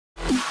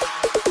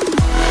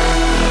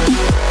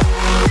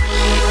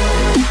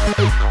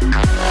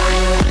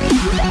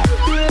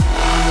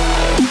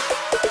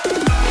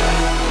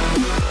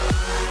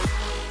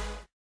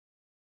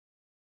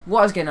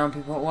What is going on,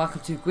 people?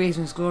 Welcome to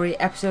Griezmanns Glory,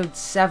 episode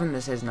 7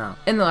 this is now.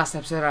 In the last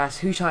episode I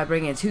asked who shall I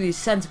bring into the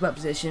centre back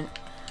position,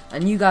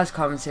 and you guys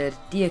commented,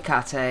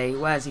 Diakate,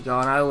 where's he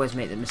gone? I always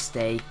make the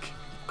mistake.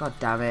 God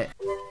damn it.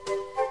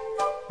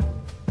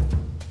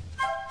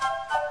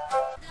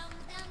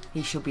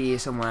 He should be here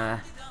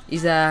somewhere.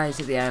 He's there, he's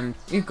at the end.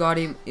 We've got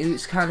him. He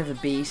looks kind of a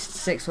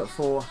beast,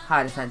 6'4",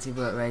 high defensive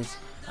work rate,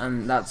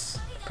 and that's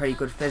a pretty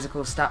good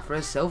physical stat for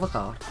a silver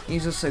card. He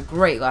was also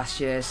great last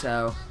year,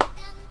 so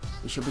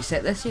he should be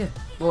set this year.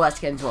 Well, let's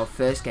get into our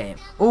first game.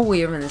 Oh,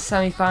 we are in the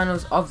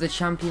semi-finals of the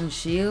Champions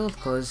Shield,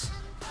 because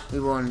we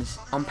won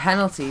on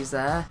penalties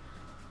there,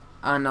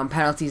 and on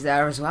penalties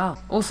there as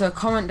well. Also,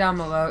 comment down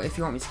below if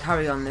you want me to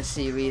carry on this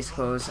series,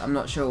 because I'm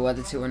not sure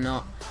whether to or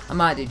not. I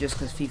might do just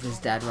because Fifa's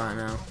dead right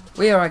now.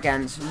 We are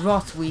against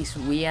Rotwies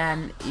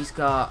Wien. He's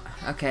got,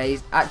 okay,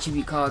 his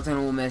attribute cards on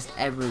almost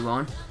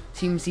everyone.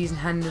 Team Season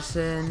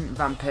Henderson,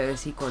 Van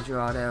Persie,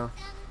 Quadrado.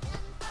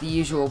 The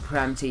usual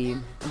Prem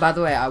team. And by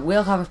the way, I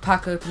will have a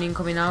pack opening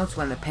coming out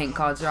when the pink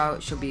cards are out.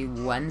 It should be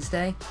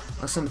Wednesday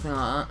or something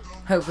like that.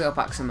 Hopefully I'll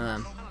pack some of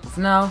them. But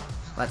for now,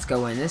 let's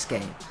go in this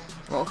game.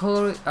 What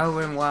colour? Oh,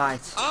 we're in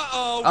white.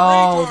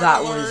 Oh,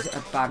 that was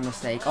a bad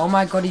mistake. Oh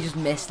my god, he just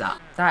missed that.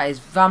 That is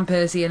Van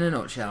Persie in a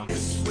nutshell.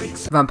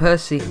 Van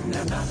Persie.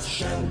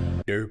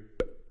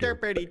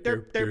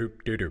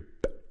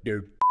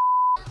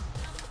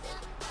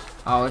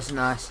 Oh, it's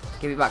nice.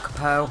 Give it back,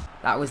 Capo.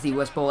 That was the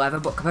worst ball ever,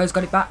 but Capo's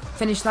got it back.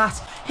 Finish that.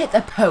 Hit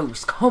the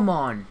post. Come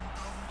on.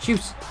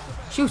 Shoot.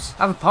 Shoot.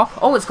 Have a pop.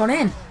 Oh, it's gone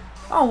in.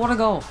 Oh, what a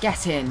goal.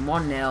 Get in.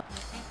 1-0.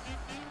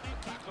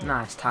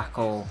 Nice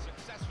tackle.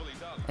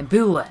 And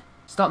Bula,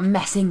 stop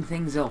messing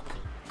things up.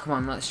 Come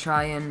on, let's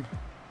try and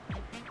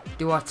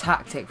do our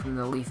tactic from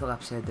the lethal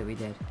episode that we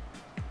did.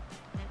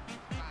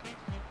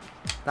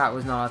 That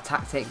was not our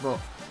tactic, but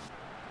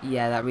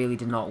yeah, that really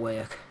did not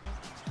work.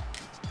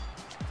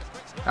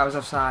 That was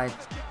offside.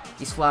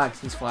 He's flagged,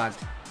 he's flagged.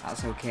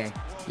 That's okay.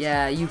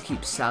 Yeah, you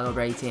keep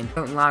celebrating.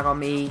 Don't lag on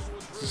me.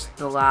 Just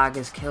the lag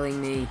is killing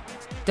me.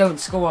 Don't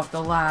score off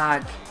the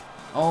lag.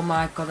 Oh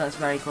my god, that's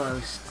very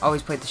close. Oh,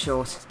 he's played the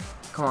short.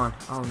 Come on.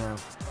 Oh no.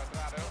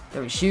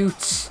 Don't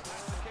shoot.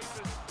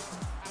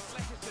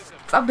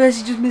 Van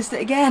Persie just missed it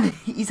again.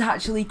 He's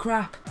actually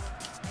crap.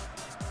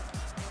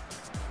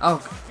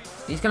 Oh,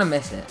 he's gonna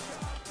miss it.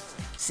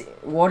 See,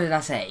 what did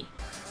I say?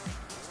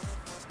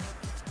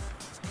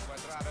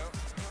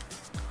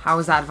 How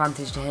is that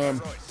advantage to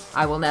him?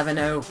 I will never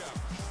know.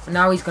 But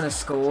now he's gonna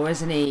score,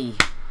 isn't he?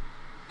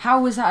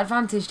 How is that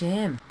advantage to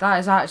him? That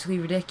is actually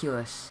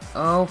ridiculous.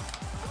 Oh,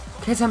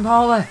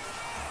 Kitambala.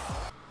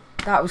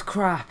 That was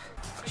crap.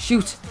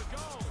 Shoot.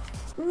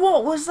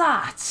 What was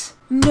that?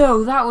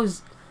 No, that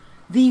was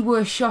the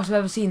worst shot I've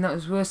ever seen. That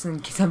was worse than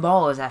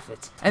Kitambala's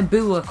effort. And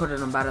Bula could have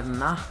done better than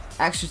that.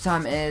 Extra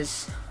time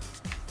is...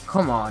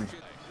 Come on.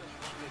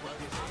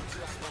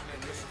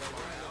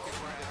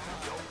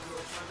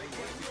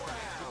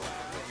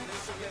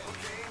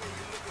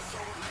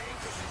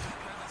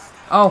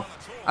 Oh,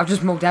 I've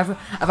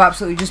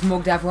absolutely just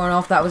mugged everyone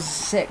off. That was a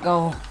sick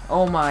goal.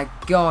 Oh my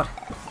god.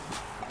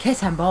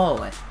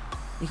 Kitambala.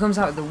 He comes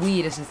out with the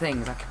weirdest of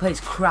things. Like, he plays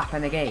crap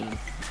in the game,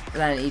 but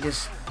then he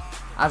just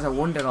has a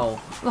wonder goal.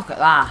 Look at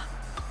that.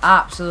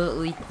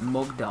 Absolutely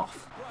mugged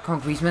off. Come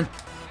on, Griezmann.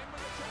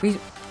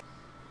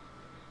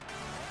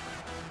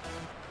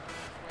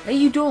 Are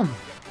you dumb?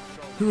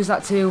 Who was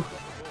that to?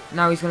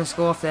 Now he's going to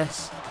score off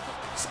this.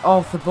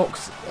 Off the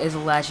books is a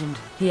legend.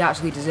 He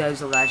actually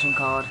deserves a legend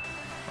card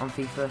on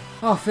FIFA.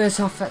 Oh, first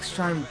half extra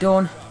time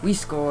done. We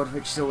scored,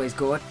 which is always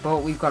good,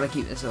 but we've got to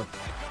keep this up.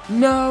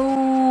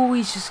 No,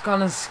 he's just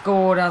gonna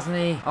score, hasn't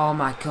he? Oh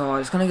my god,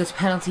 it's gonna go to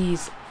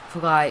penalties for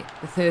like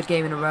the 3rd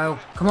game in a row.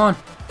 Come on,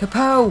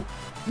 Capo!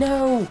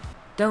 No!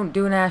 Don't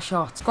do an air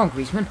shot. Come on,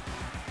 Griezmann.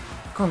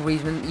 Come on,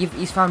 Griezmann.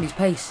 He's found his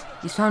pace.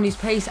 He's found his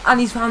pace and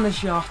he's found the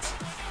shot.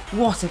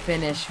 What a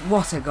finish.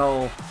 What a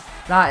goal.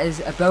 That is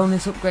a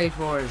bonus upgrade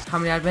for us. How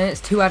many added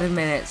minutes? 2 added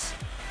minutes.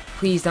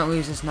 Please don't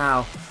lose us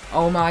now.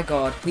 Oh my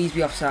god, please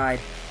be offside.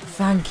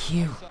 Thank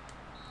you.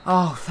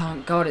 Oh,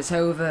 thank God it's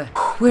over.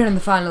 We're in the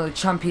final of the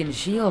Champions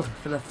Shield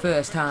for the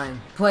first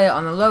time. Player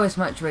on the lowest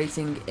match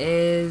rating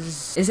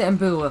is... Is it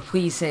Mbula?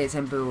 Please say it's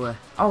Mbula.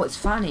 Oh, it's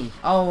Fanny.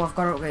 Oh, I've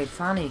got to upgrade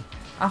Fanny.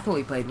 I thought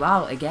he played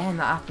well. Again,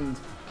 that happened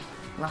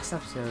last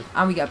episode.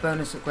 And we get a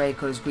bonus upgrade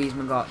because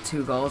Griezmann got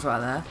 2 goals right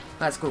there.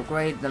 Let's go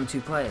upgrade them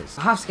 2 players.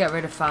 I have to get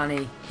rid of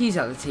Fanny. He's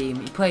out of the team.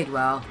 He played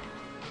well.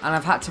 And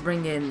I've had to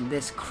bring in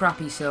this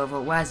crappy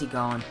silver. Where's he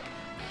gone?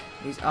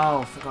 He's...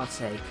 Oh, for God's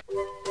sake.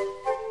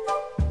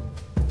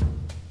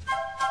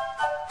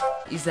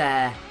 He's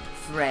there.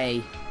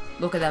 Frey.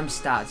 Look at them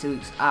stats. He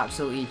looks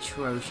absolutely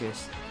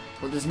atrocious.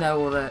 But there's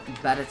no other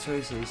better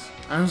choices.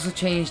 I also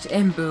changed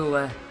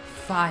Mbula.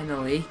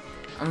 Finally.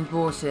 And we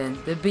brought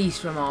in the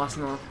beast from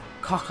Arsenal.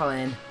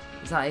 Coquelin.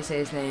 Is that how you say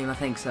his name? I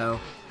think so.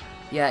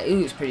 Yeah, he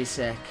looks pretty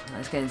sick.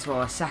 Let's get into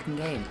our 2nd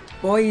game.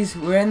 Boys,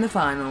 we're in the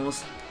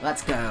finals.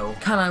 Let's go.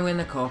 Can I win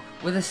the cup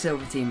with a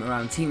silver team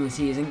around Team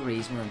Season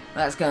Griezmann?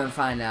 Let's go and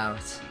find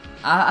out.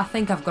 I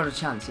think I've got a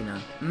chance, you know.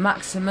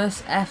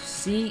 Maximus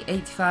FC,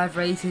 85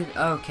 rated.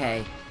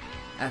 Okay.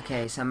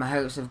 Okay, so my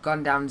hopes have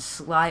gone down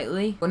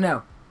slightly. But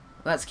no,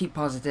 let's keep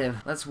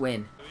positive. Let's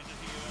win.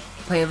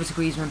 Play over to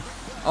Griezmann.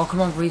 Oh,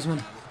 come on,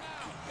 Griezmann.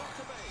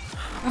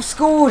 I've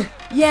scored!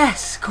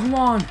 Yes! Come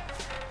on!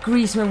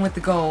 Griezmann with the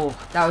goal.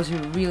 That was a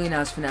really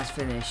nice finesse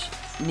finish.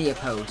 Near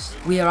post.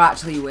 We are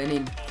actually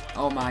winning.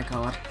 Oh my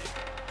god.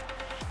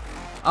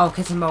 Oh,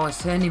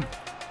 Kittenbola, turn him.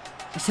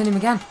 He's turned him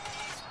again.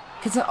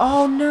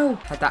 Oh no!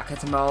 Had that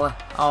Kittenbola.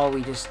 Oh,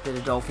 we just did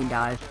a dolphin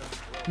dive.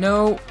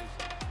 No!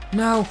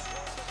 No!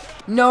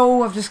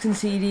 No! I've just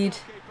conceded.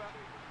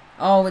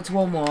 Oh, it's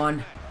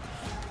 1-1.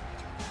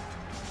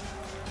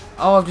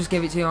 Oh, I've just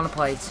gave it to you on a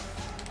plate.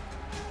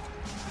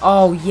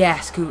 Oh,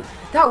 yes. Cool.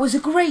 That was a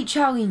great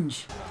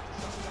challenge.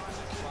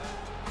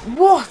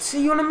 What? Are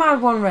you on a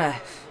mad one,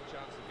 ref?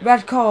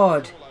 Red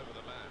card.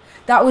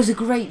 That was a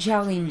great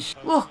challenge.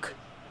 Look.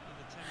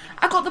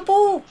 I got the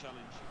ball.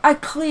 I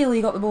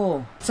clearly got the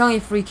ball. It's only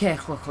a free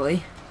kick,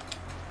 luckily.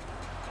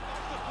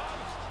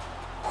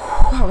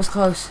 That was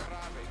close.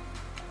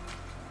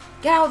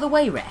 Get out of the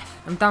way, ref.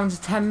 I'm down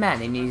to 10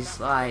 men and he's,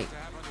 like,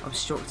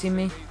 obstructing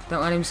me.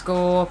 Don't let him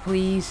score,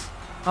 please.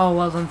 Oh,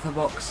 well done for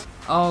Bucks.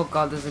 Oh,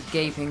 God, there's a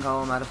gaping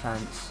hole in my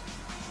defence.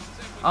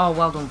 Oh,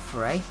 well done,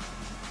 Frey.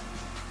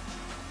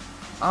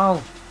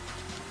 Oh.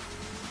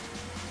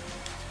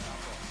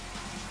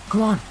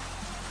 Come on.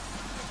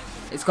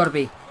 It's got to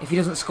be. If he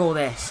doesn't score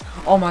this.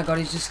 Oh, my God,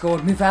 he's just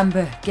scored.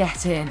 Movember,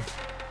 get in.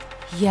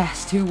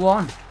 Yes,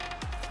 2-1.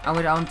 And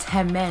we're down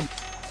 10 men.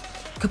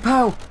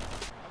 Capo.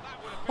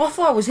 Oh, I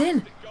thought I was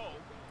in.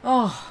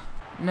 Oh,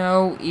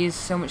 no, he is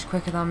so much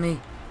quicker than me.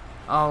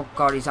 Oh,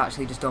 God, he's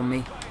actually just done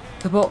me.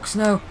 The Bucks,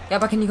 no. Get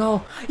back in your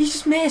goal. He's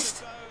just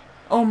missed.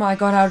 Oh, my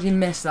God, how did he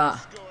miss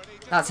that?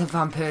 That's a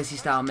Van Persie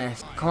style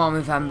miss. Come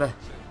on, Movember.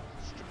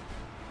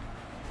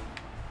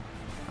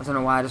 I don't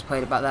know why I just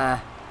played it back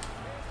there.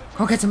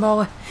 Come on,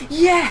 Kittenbola.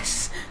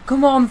 Yes!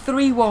 Come on,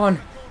 3-1.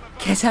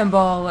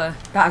 Kittenbola.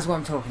 That is what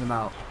I'm talking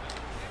about.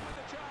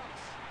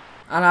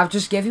 And I've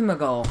just given him a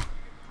goal.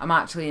 I'm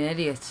actually an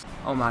idiot.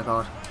 Oh, my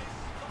God.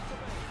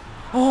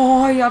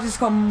 Oh, I just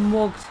got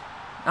mugged.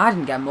 I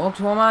didn't get mugged.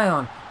 What am I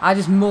on? I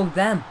just mugged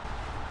them.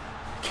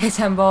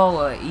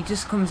 Kittenbola, he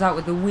just comes out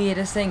with the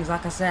weirdest things,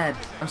 like I said.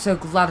 I'm so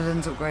glad I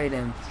didn't upgrade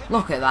him.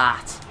 Look at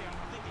that.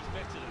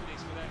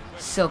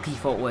 Silky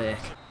footwork.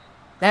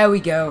 There we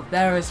go.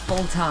 There is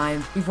full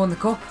time. We've won the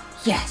cup.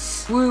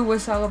 Yes. Woo, we're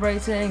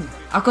celebrating.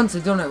 I couldn't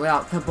have done it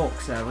without the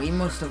Bucks, though. He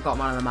must have got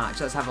man of the match.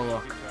 Let's have a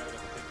look.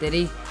 Did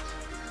he?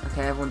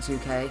 Okay, I've won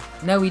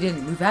 2k. No, he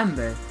didn't.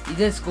 Movember. He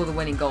did score the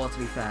winning goal, to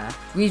be fair.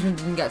 Griezmann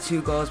didn't get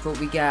 2 goals, but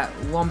we get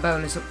 1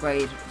 bonus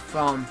upgrade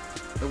from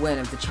the win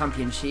of the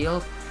Champion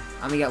Shield.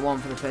 And we get 1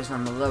 for the person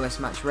on the lowest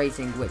match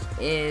rating, which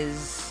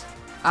is...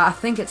 I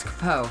think it's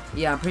Capo.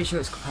 Yeah, I'm pretty sure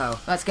it's Capo.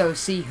 Let's go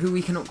see who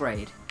we can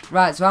upgrade.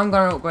 Right, so I'm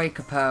going to upgrade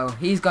Capo.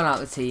 He's gone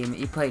out of the team.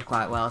 He played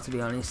quite well, to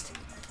be honest.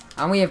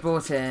 And we have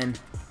brought in...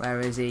 Where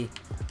is he?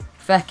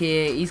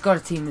 Fekir. He's got a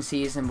team this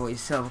season, but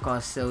his silver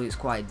card still looks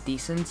quite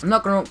decent. I'm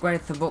not going to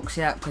upgrade the Bucks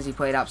yet, because he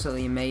played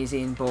absolutely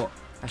amazing, but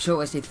I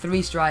shortlisted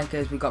 3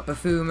 strikers. We got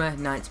Bafuma,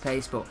 9's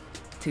pace, but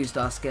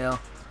 2-star skill.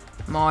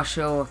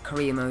 Marshall,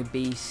 career mode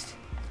beast.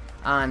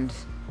 And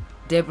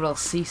Dibril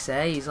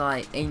Cisse, he's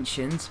like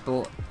ancient,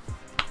 but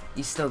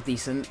he's still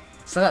decent.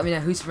 So let me know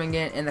who to bring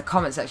in the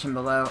comment section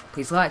below.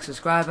 Please like,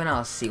 subscribe, and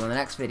I'll see you on the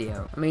next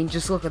video. I mean,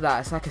 just look at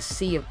that. It's like a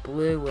sea of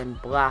blue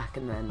and black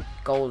and then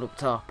gold up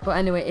top. But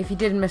anyway, if you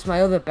didn't miss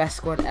my other best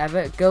squad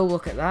ever, go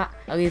look at that.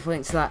 I'll leave a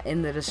link to that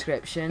in the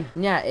description.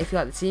 And yeah, if you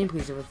like the team,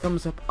 please give a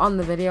thumbs up on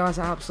the video as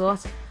it helps a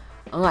lot.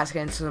 And let's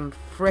get into some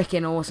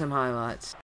freaking awesome highlights.